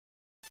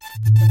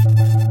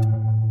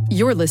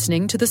You're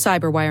listening to the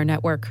Cyberwire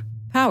Network,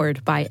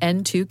 powered by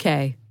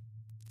N2K.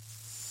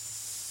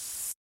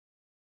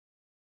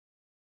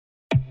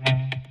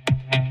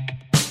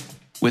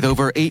 With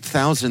over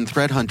 8,000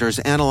 threat hunters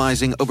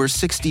analyzing over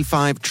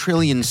 65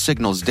 trillion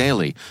signals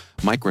daily,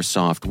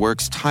 Microsoft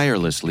works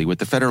tirelessly with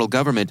the federal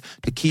government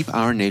to keep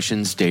our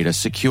nation's data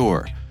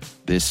secure.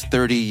 This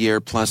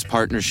 30-year-plus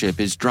partnership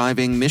is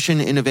driving mission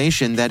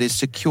innovation that is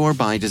secure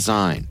by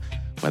design.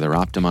 Whether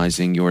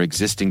optimizing your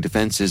existing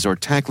defenses or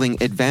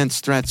tackling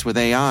advanced threats with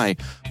AI,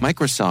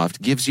 Microsoft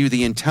gives you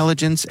the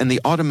intelligence and the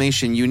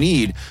automation you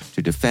need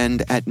to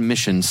defend at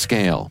mission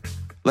scale.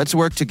 Let's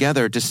work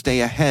together to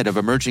stay ahead of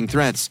emerging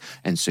threats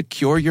and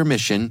secure your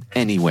mission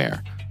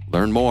anywhere.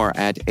 Learn more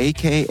at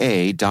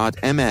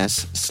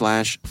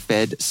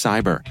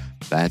aka.ms/fedcyber.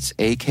 That's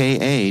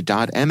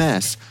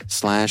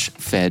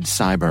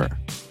aka.ms/fedcyber.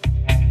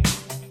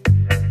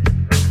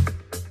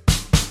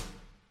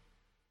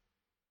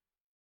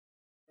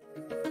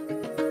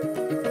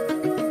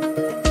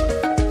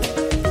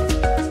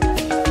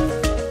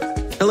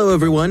 Hello,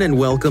 everyone, and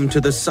welcome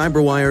to the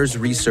CyberWire's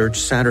Research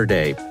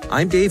Saturday.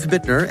 I'm Dave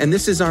Bittner, and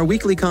this is our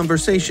weekly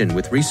conversation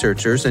with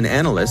researchers and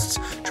analysts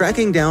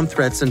tracking down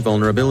threats and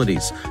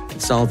vulnerabilities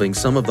and solving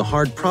some of the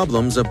hard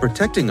problems of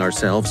protecting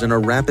ourselves in a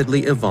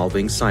rapidly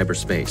evolving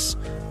cyberspace.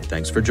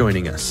 Thanks for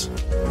joining us.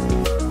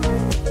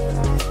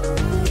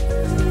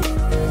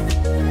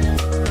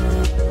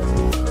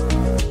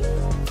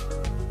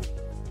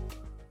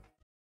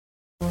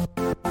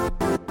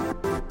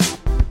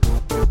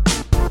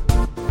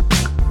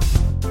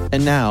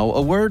 And now,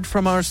 a word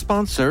from our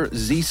sponsor,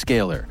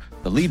 Zscaler,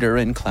 the leader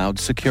in cloud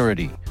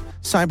security.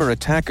 Cyber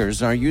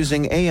attackers are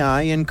using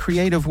AI in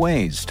creative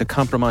ways to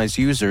compromise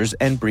users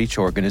and breach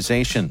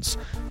organizations.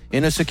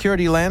 In a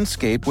security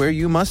landscape where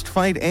you must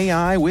fight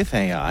AI with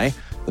AI,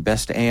 the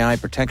best AI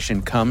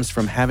protection comes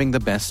from having the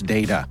best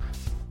data.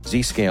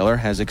 Zscaler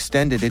has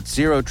extended its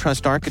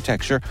zero-trust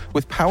architecture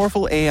with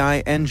powerful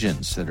AI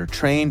engines that are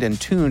trained and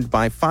tuned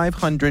by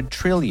 500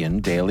 trillion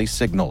daily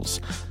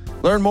signals.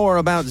 Learn more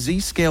about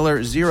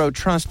Zscaler Zero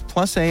Trust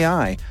Plus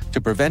AI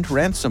to prevent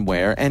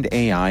ransomware and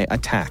AI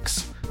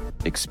attacks.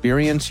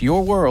 Experience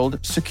your world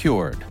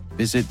secured.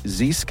 Visit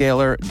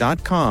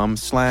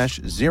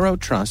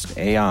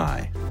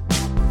zscaler.com/zerotrustai.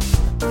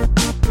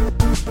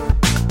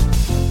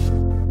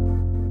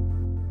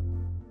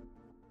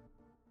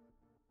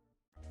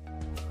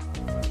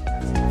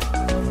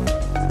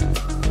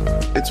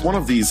 It's one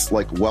of these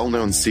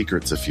well-known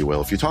secrets, if you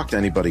will. If you talk to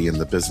anybody in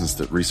the business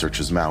that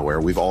researches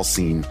malware, we've all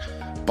seen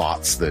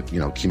bots that,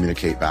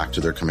 communicate back to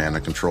their command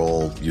and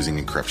control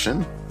using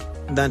encryption.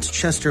 That's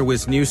Chester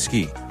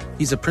Wisniewski.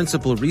 He's a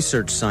principal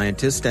research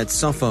scientist at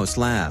Sophos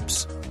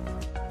Labs.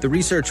 The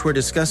research we're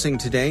discussing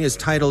today is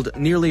titled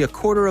Nearly a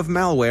Quarter of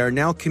Malware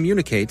Now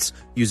Communicates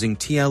Using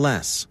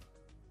TLS.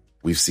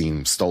 We've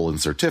seen stolen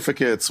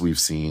certificates. We've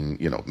seen,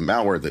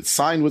 malware that's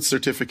signed with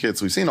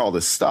certificates. We've seen all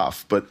this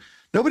stuff, but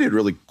nobody had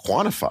really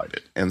quantified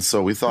it. And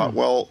so we thought,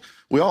 well,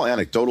 we all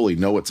anecdotally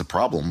know it's a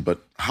problem,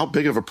 but how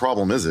big of a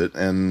problem is it?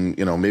 And,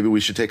 maybe we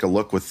should take a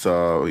look with,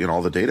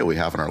 all the data we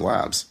have in our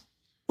labs.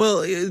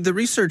 Well, the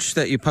research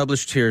that you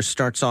published here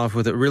starts off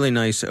with a really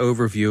nice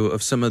overview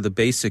of some of the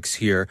basics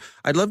here.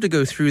 I'd love to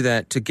go through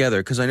that together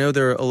because I know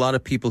there are a lot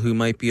of people who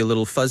might be a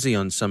little fuzzy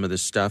on some of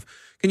this stuff.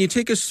 Can you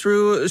take us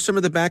through some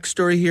of the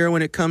backstory here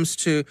when it comes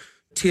to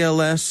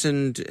TLS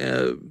and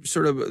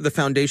sort of the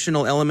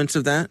foundational elements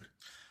of that?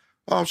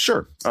 Oh,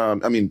 sure.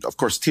 Of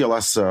course,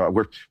 TLS,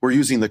 we're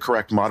using the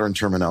correct modern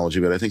terminology,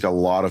 but I think a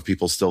lot of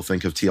people still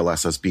think of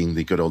TLS as being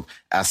the good old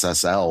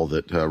SSL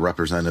that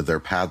represented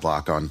their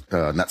padlock on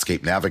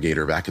Netscape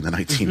Navigator back in the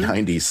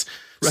 1990s.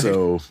 Mm-hmm. Right.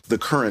 So the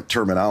current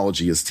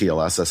terminology is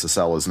TLS.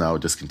 SSL is now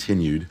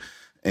discontinued.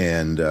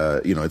 And,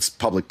 it's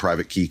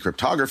public-private key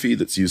cryptography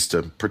that's used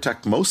to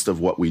protect most of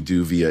what we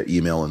do via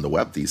email and the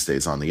web these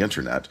days on the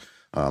internet.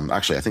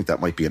 Actually, I think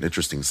that might be an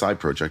interesting side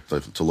project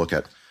to look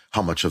at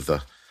how much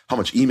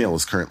email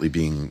is currently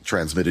being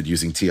transmitted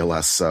using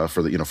TLS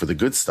for the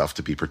good stuff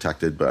to be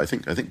protected. But I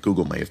think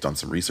Google may have done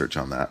some research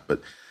on that.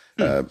 But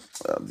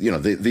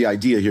the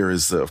idea here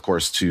is, of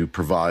course, to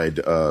provide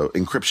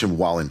encryption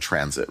while in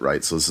transit,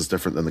 right? So this is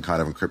different than the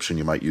kind of encryption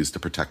you might use to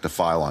protect a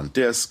file on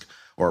disk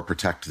or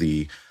protect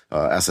the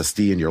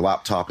SSD in your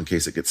laptop in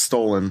case it gets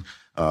stolen.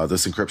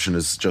 This encryption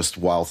is just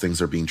while things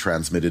are being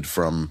transmitted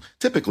from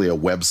typically a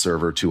web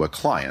server to a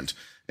client.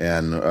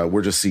 And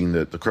we're just seeing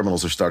that the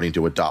criminals are starting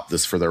to adopt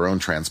this for their own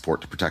transport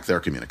to protect their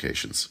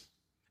communications.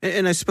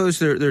 And I suppose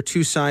there are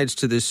two sides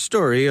to this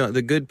story.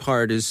 The good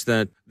part is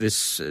that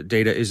this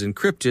data is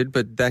encrypted,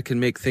 but that can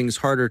make things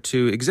harder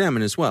to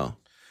examine as well.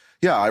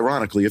 Yeah,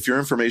 ironically, if your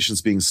information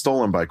is being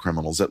stolen by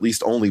criminals, at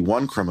least only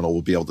one criminal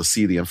will be able to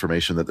see the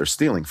information that they're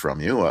stealing from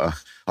you,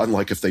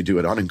 unlike if they do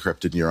it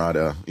unencrypted and you're on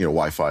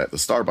Wi-Fi at the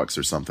Starbucks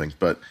or something.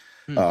 But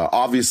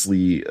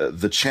obviously,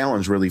 the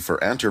challenge really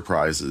for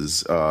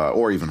enterprises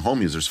or even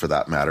home users for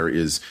that matter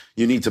is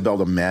you need to be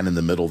able to man in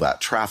the middle of that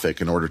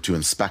traffic in order to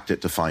inspect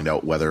it to find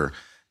out whether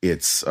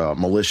it's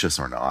malicious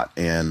or not.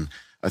 And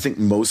I think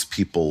most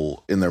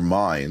people in their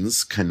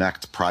minds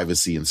connect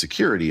privacy and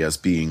security as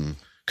being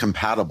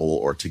compatible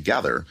or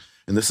together.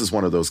 And this is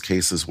one of those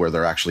cases where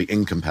they're actually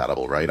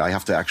incompatible, right? I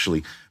have to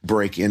actually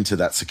break into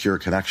that secure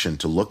connection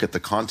to look at the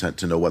content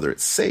to know whether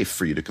it's safe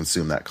for you to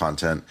consume that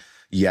content.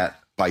 Yet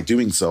by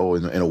doing so,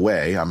 in a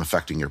way, I'm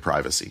affecting your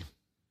privacy.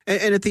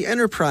 And at the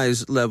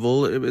enterprise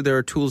level, there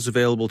are tools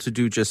available to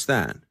do just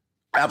that.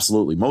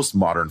 Absolutely. Most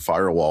modern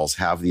firewalls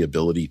have the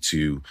ability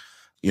to,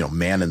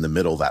 man in the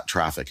middle that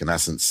traffic. In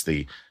essence,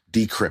 they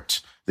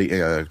decrypt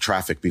the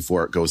traffic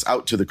before it goes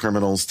out to the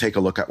criminals, take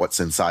a look at what's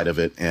inside of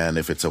it, and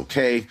if it's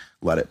okay,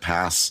 let it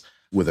pass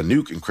with a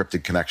new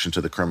encrypted connection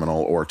to the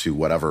criminal or to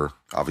whatever,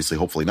 obviously,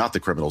 hopefully not the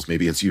criminals.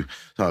 Maybe it's you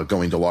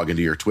going to log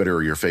into your Twitter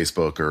or your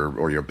Facebook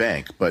or your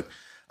bank. But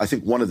I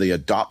think one of the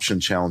adoption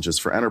challenges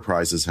for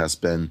enterprises has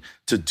been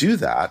to do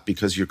that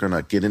because you're going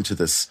to get into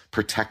this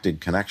protected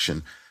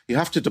connection. You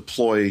have to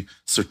deploy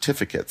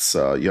certificates.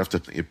 You have to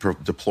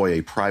deploy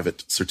a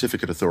private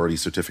certificate authority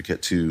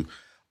certificate to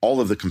all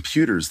of the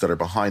computers that are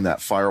behind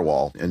that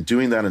firewall. And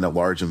doing that in a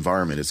large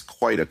environment is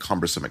quite a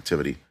cumbersome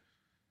activity.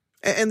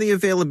 And the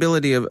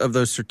availability of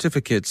those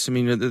certificates, I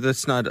mean,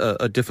 that's not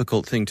a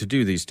difficult thing to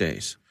do these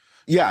days.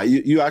 Yeah,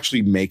 you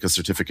actually make a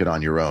certificate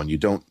on your own. You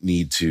don't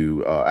need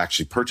to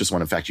actually purchase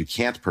one. In fact, you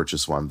can't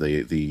purchase one.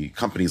 The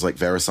companies like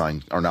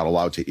VeriSign are not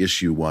allowed to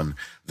issue one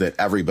that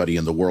everybody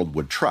in the world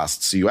would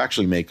trust. So you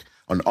actually make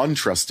an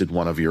untrusted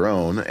one of your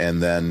own,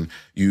 and then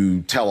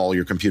you tell all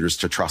your computers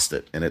to trust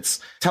it. And it's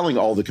telling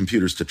all the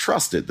computers to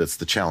trust it that's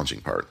the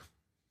challenging part.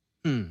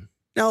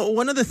 Now,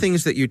 one of the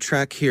things that you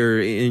track here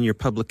in your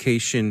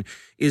publication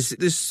is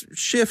this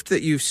shift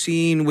that you've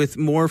seen with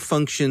more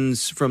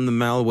functions from the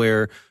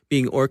malware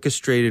being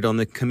orchestrated on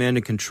the command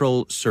and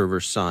control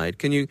server side.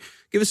 Can you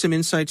give us some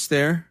insights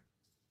there?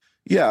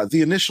 Yeah,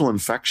 the initial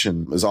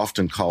infection is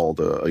often called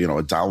a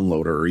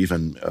downloader, or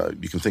even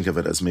you can think of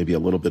it as maybe a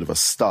little bit of a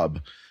stub,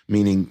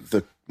 meaning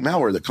the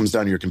malware that comes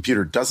down to your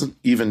computer doesn't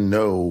even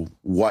know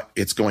what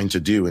it's going to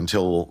do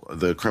until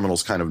the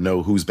criminals kind of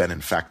know who's been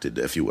infected,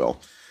 if you will.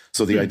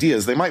 So the idea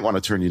is they might want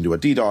to turn you into a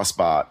DDoS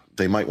bot.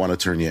 They might want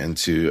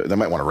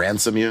to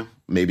ransom you.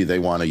 Maybe they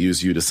want to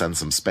use you to send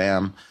some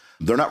spam.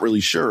 They're not really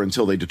sure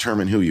until they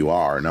determine who you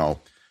are. Now,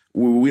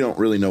 we don't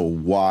really know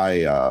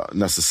why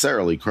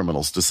necessarily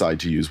criminals decide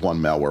to use one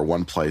malware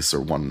one place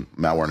or one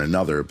malware in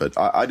another. But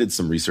I did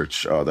some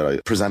research that I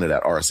presented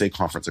at RSA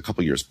conference a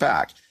couple years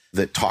back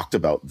that talked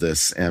about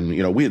this. And,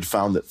 we had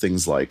found that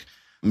things like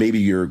maybe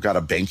you've got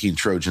a banking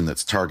Trojan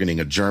that's targeting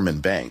a German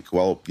bank.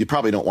 Well, you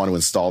probably don't want to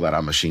install that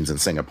on machines in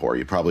Singapore.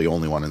 You probably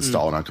only want to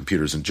install it on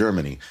computers in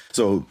Germany.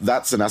 So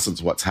that's in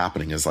essence what's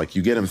happening is like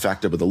you get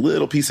infected with a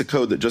little piece of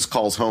code that just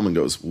calls home and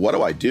goes, what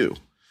do I do?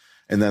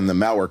 And then the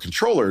malware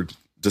controller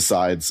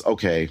decides,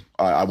 okay,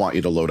 I want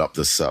you to load up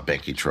this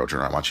banking Trojan,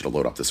 or I want you to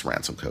load up this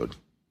ransom code.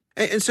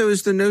 And so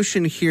is the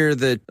notion here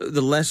that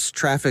the less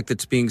traffic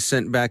that's being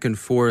sent back and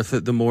forth,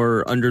 the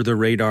more under the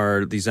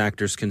radar these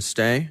actors can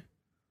stay?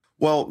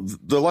 Well,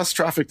 the less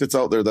traffic that's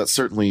out there, that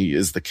certainly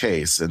is the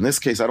case. In this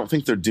case, I don't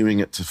think they're doing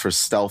it for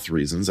stealth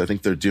reasons. I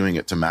think they're doing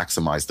it to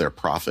maximize their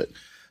profit.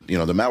 The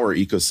malware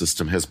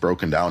ecosystem has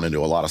broken down into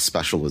a lot of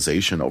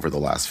specialization over the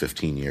last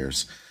 15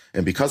 years.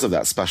 And because of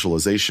that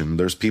specialization,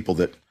 there's people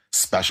that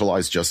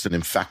specialize just in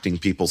infecting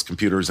people's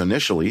computers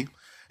initially,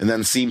 and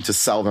then seem to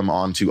sell them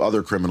on to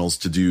other criminals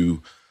to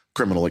do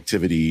criminal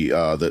activity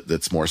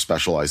that's more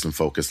specialized and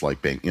focused,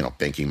 like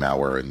banking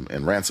malware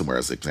and ransomware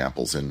as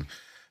examples. And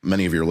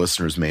many of your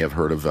listeners may have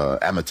heard of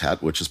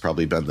Emotet, which has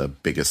probably been the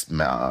biggest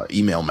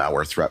email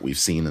malware threat we've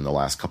seen in the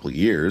last couple of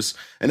years.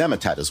 And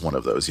Emotet is one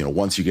of those.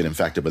 Once you get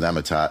infected with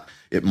Emotet,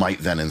 it might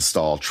then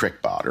install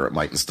TrickBot, or it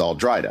might install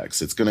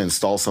Dridex. It's going to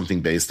install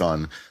something based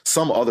on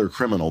some other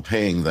criminal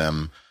paying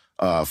them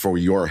for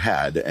your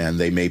head, and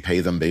they may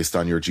pay them based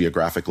on your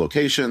geographic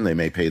location. They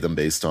may pay them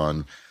based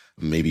on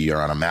maybe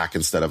you're on a Mac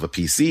instead of a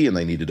PC and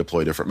they need to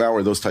deploy different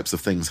malware. Those types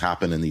of things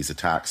happen in these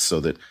attacks so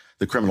that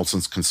the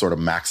criminals can sort of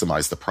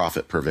maximize the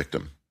profit per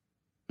victim.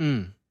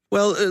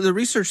 Well, the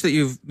research that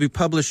you've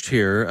published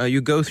here,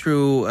 you go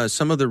through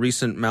some of the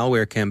recent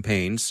malware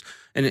campaigns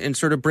and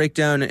sort of break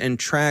down and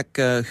track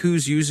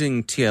who's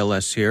using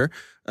TLS here.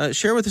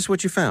 Share with us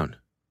what you found.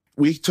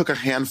 We took a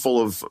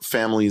handful of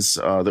families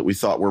that we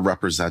thought were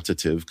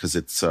representative because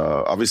it's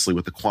obviously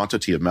with the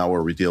quantity of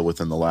malware we deal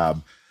with in the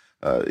lab,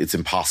 it's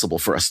impossible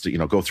for us to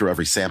go through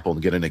every sample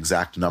and get an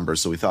exact number.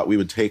 So we thought we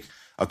would take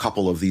a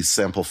couple of these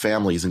sample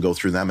families and go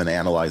through them and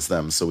analyze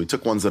them. So we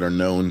took ones that are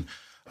known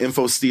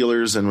info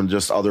stealers and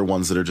just other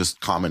ones that are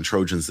just common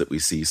Trojans that we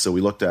see. So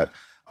we looked at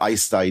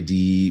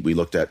IcedID, we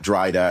looked at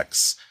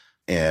Dridex,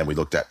 and we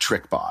looked at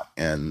TrickBot.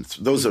 And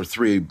those are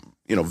three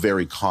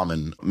very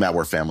common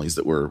malware families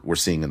that we're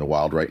seeing in the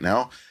wild right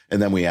now.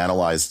 And then we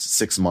analyzed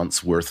 6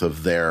 months worth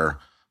of their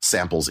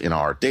samples in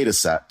our data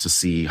set to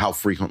see how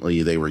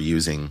frequently they were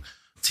using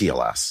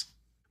TLS.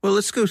 Well,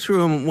 let's go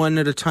through them one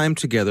at a time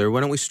together.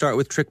 Why don't we start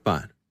with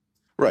TrickBot?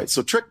 Right.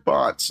 So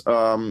TrickBot,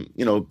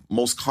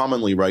 most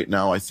commonly right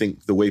now, I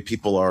think the way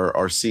people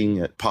are seeing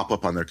it pop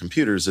up on their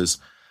computers is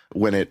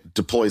when it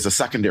deploys a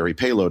secondary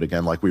payload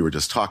again, like we were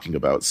just talking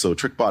about. So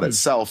TrickBot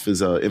itself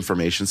is an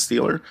information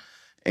stealer,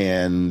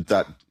 and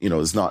that,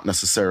 is not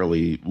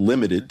necessarily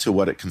limited to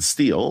what it can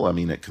steal. I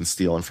mean, it can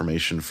steal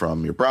information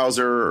from your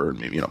browser, or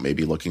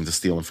maybe looking to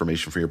steal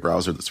information from your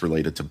browser that's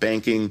related to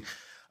banking.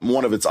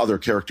 One of its other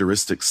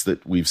characteristics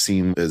that we've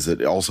seen is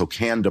it also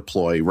can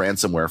deploy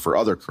ransomware for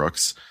other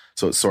crooks.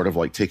 So it's sort of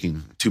like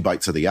taking 2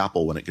 bites of the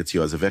apple when it gets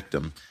you as a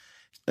victim.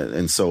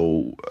 And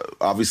so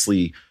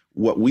obviously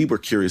what we were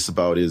curious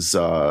about is,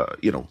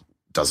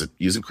 does it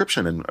use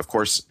encryption? And of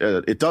course,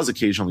 it does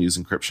occasionally use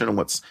encryption. And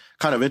what's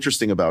kind of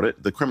interesting about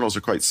it, the criminals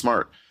are quite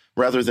smart.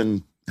 Rather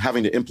than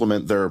having to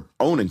implement their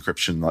own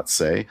encryption, let's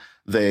say,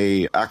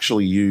 they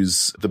actually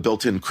use the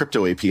built-in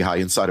crypto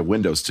API inside of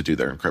Windows to do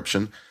their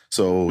encryption.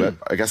 So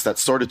I guess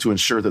that's sort of to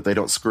ensure that they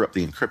don't screw up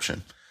the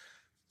encryption.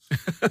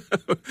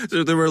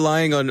 So they're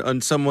relying on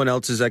someone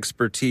else's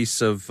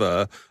expertise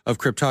of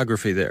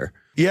cryptography there.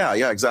 Yeah,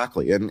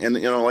 exactly. And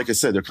like I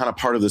said, they're kind of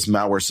part of this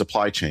malware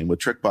supply chain. With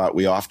TrickBot,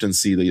 we often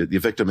see the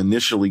victim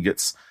initially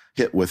gets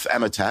hit with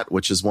Emotet,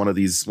 which is one of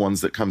these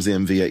ones that comes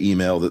in via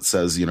email that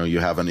says, you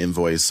have an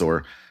invoice,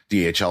 or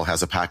DHL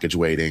has a package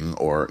waiting,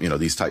 or,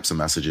 these types of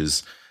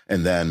messages.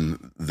 And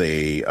then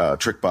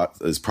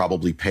TrickBot is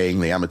probably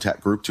paying the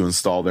Emotet group to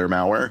install their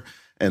malware.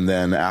 And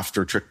then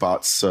after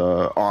TrickBot's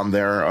on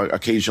there,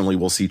 occasionally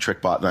we'll see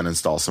TrickBot then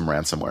install some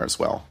ransomware as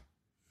well.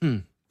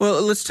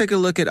 Well, let's take a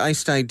look at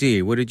Iced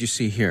ID. What did you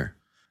see here?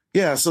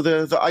 Yeah, so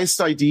the Iced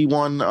ID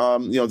one,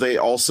 they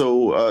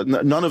also,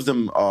 none of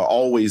them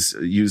always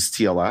use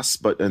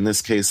TLS, but in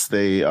this case,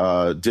 they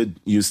did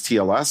use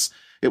TLS.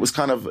 It was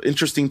kind of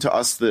interesting to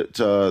us that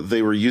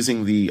they were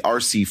using the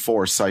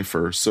RC4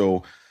 cipher.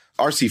 So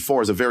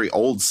RC4 is a very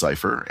old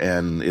cipher,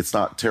 and it's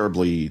not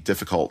terribly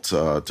difficult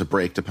to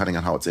break depending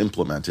on how it's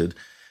implemented.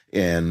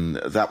 And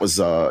that was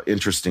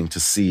interesting to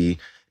see.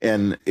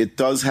 And it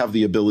does have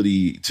the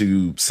ability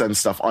to send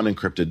stuff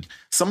unencrypted.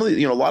 Some of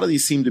the, a lot of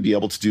these seem to be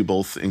able to do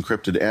both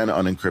encrypted and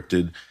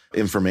unencrypted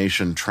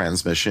information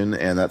transmission.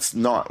 And that's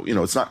not,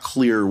 it's not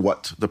clear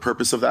what the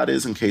purpose of that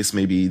is, in case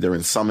maybe they're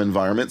in some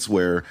environments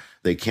where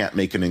they can't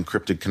make an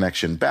encrypted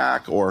connection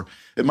back, or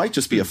it might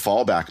just be a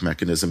fallback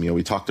mechanism.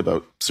 We talked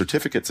about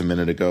certificates a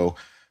minute ago.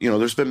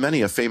 There's been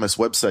many a famous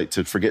website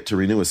to forget to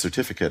renew a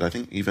certificate. I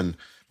think even,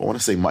 I want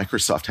to say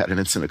Microsoft had an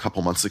incident a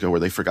couple months ago where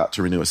they forgot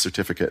to renew a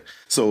certificate.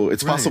 So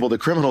it's possible the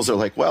criminals are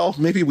like, well,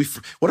 maybe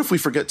what if we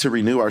forget to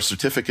renew our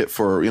certificate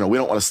for, we don't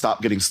want to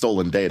stop getting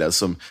stolen data.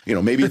 So,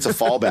 maybe it's a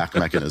fallback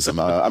mechanism.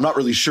 I'm not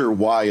really sure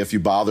why, if you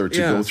bother to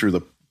go through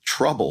the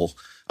trouble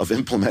of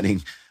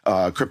implementing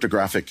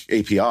cryptographic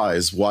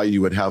APIs, why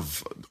you would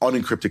have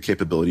unencrypted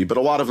capability. But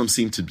a lot of them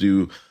seem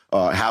to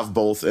have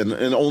both and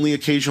only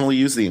occasionally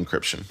use the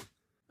encryption.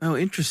 Oh,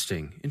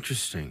 interesting.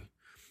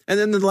 And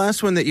then the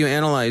last one that you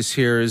analyze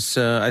here is,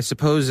 I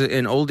suppose,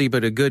 an oldie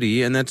but a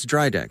goodie, and that's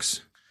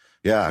Dridex.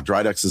 Yeah,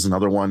 Dridex is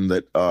another one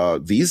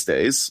that these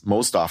days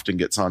most often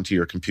gets onto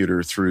your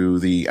computer through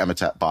the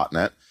Emotet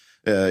botnet.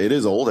 It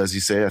is old, as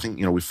you say. I think,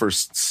 we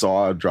first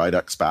saw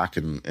Dridex back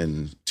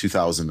in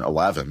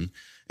 2011.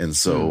 And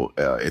so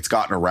it's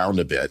gotten around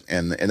a bit.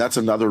 And that's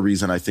another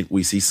reason I think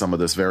we see some of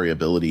this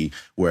variability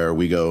where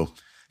we go,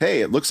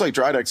 hey, it looks like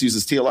Dridex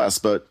uses TLS,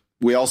 but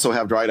we also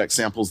have Dridex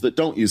samples that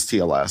don't use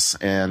TLS.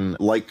 And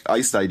like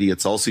Iced ID,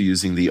 it's also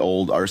using the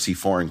old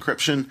RC4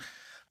 encryption.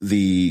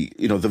 The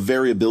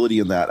variability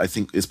in that, I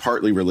think, is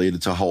partly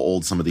related to how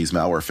old some of these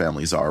malware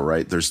families are,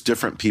 right? There's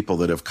different people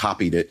that have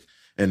copied it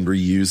and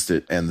reused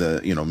it. And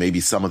maybe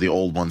some of the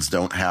old ones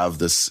don't have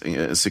this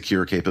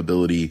secure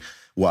capability,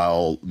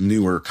 while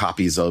newer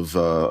copies of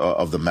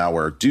the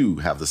malware do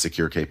have the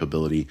secure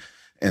capability.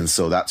 And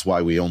so that's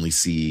why we only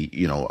see,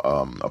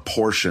 a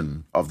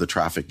portion of the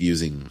traffic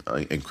using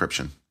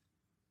encryption.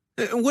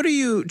 What are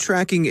you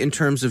tracking in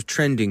terms of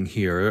trending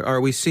here? Are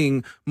we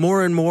seeing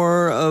more and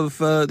more of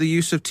the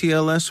use of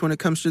TLS when it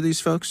comes to these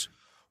folks?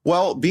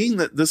 Well, being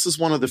that this is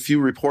one of the few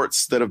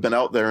reports that have been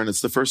out there, and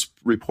it's the first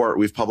report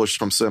we've published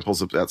from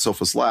samples at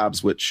Sophos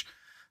Labs, which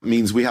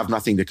means we have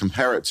nothing to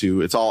compare it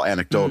to. It's all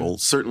anecdotal.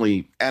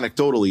 Certainly,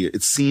 anecdotally,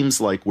 it seems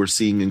like we're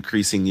seeing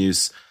increasing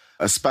use,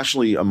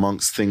 especially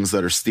amongst things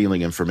that are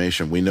stealing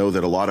information. We know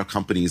that a lot of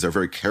companies are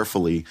very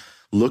carefully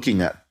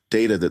looking at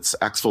data that's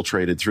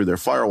exfiltrated through their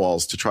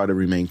firewalls to try to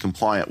remain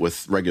compliant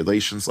with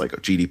regulations like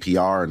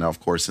GDPR. And now, of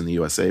course, in the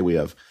USA, we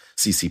have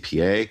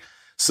CCPA.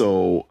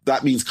 So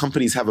that means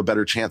companies have a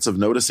better chance of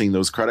noticing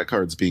those credit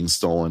cards being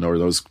stolen, or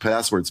those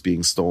passwords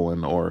being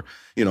stolen, or,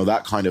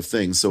 that kind of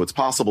thing. So it's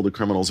possible the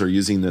criminals are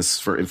using this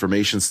for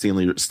information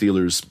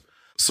stealers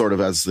sort of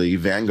as the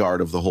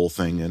vanguard of the whole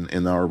thing. And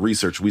in our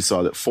research, we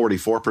saw that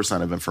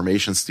 44% of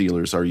information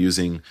stealers are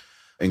using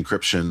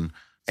encryption.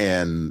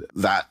 And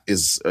that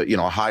is,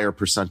 a higher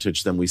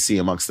percentage than we see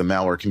amongst the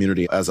malware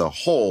community as a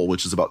whole,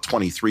 which is about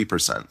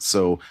 23%.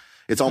 So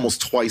it's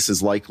almost twice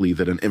as likely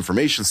that an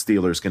information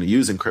stealer is going to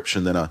use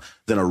encryption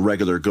than a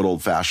regular good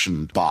old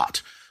fashioned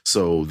bot.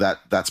 So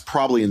that's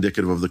probably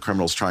indicative of the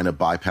criminals trying to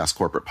bypass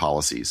corporate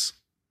policies.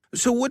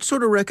 So what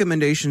sort of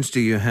recommendations do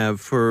you have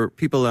for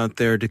people out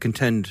there to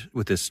contend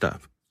with this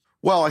stuff?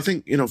 Well, I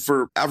think,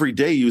 for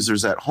everyday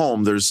users at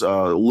home, there's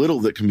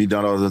little that can be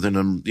done other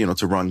than,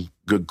 to run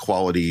good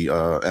quality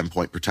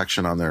endpoint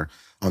protection on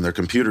their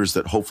computers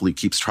that hopefully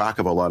keeps track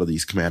of a lot of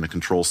these command and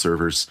control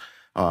servers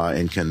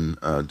and can,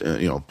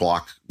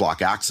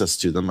 block access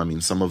to them. I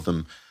mean, some of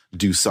them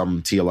do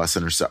some TLS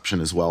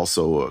interception as well.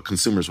 So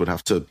consumers would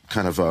have to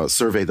kind of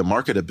survey the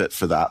market a bit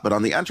for that. But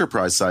on the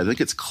enterprise side, I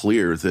think it's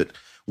clear that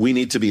we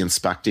need to be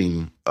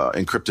inspecting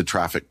encrypted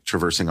traffic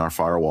traversing our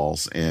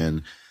firewalls.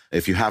 And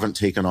if you haven't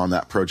taken on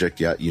that project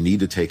yet, you need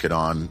to take it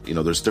on.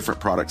 There's different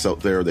products out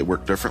there that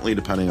work differently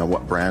depending on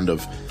what brand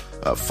of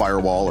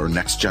firewall or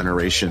next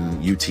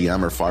generation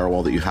UTM or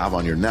firewall that you have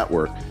on your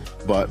network.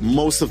 But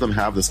most of them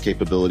have this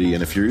capability.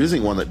 And if you're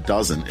using one that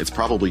doesn't, it's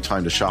probably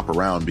time to shop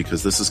around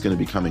because this is going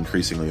to become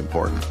increasingly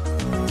important.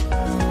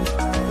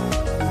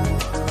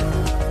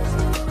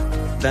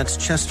 That's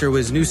Chester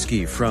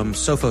Wisniewski from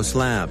Sophos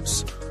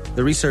Labs.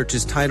 The research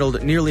is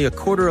titled "Nearly a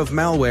Quarter of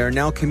Malware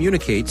Now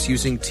Communicates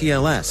Using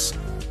TLS."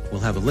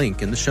 We'll have a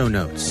link in the show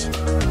notes.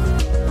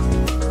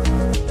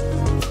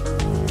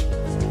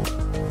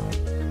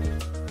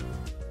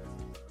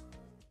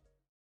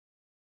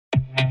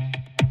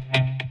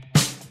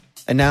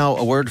 And now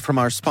a word from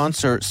our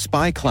sponsor,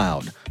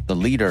 SpyCloud, the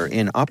leader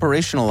in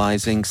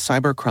operationalizing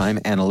cybercrime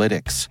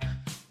analytics.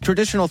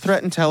 Traditional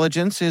threat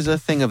intelligence is a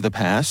thing of the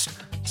past.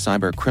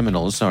 Cyber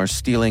criminals are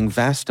stealing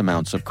vast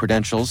amounts of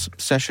credentials,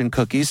 session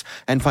cookies,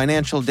 and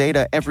financial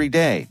data every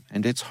day,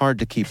 and it's hard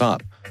to keep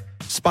up.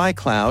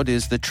 SpyCloud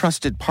is the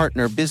trusted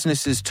partner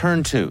businesses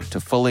turn to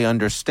fully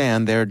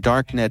understand their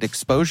darknet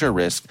exposure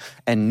risk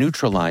and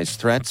neutralize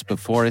threats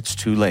before it's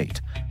too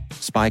late.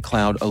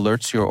 SpyCloud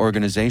alerts your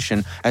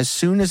organization as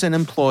soon as an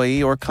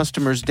employee or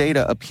customer's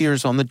data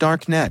appears on the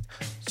darknet,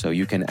 so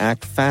you can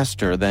act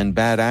faster than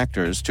bad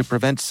actors to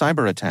prevent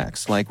cyber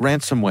attacks like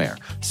ransomware,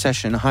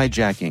 session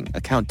hijacking,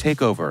 account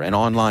takeover, and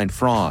online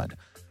fraud.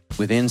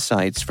 With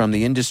insights from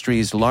the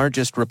industry's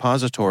largest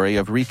repository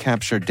of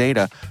recaptured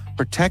data,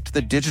 protect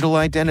the digital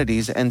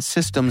identities and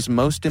systems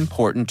most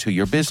important to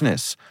your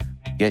business.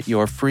 Get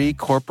your free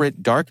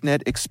corporate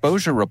darknet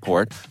exposure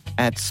report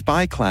at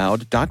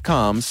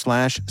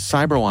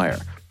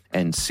spycloud.com/cyberwire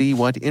and see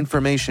what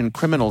information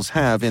criminals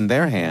have in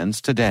their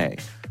hands today.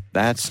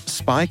 That's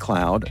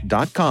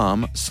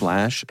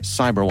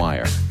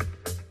spycloud.com/cyberwire.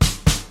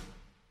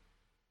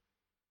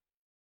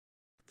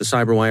 The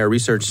CyberWire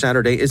Research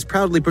Saturday is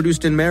proudly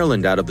produced in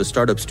Maryland out of the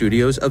startup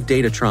studios of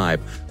Data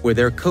Tribe, where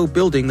they're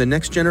co-building the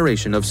next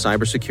generation of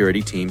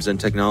cybersecurity teams and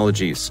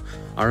technologies.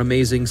 Our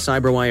amazing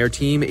CyberWire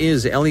team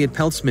is Elliot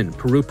Peltzman,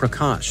 Puru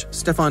Prakash,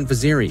 Stefan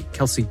Vaziri,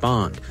 Kelsey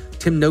Bond,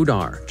 Tim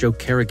Nodar, Joe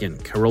Kerrigan,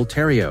 Carol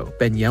Terrio,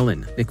 Ben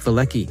Yellen, Nick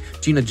Valecki,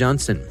 Gina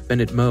Johnson,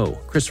 Bennett Moe,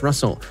 Chris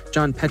Russell,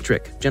 John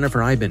Petrick, Jennifer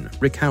Iben,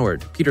 Rick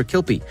Howard, Peter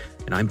Kilpie,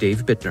 and I'm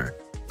Dave Bittner.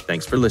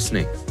 Thanks for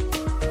listening.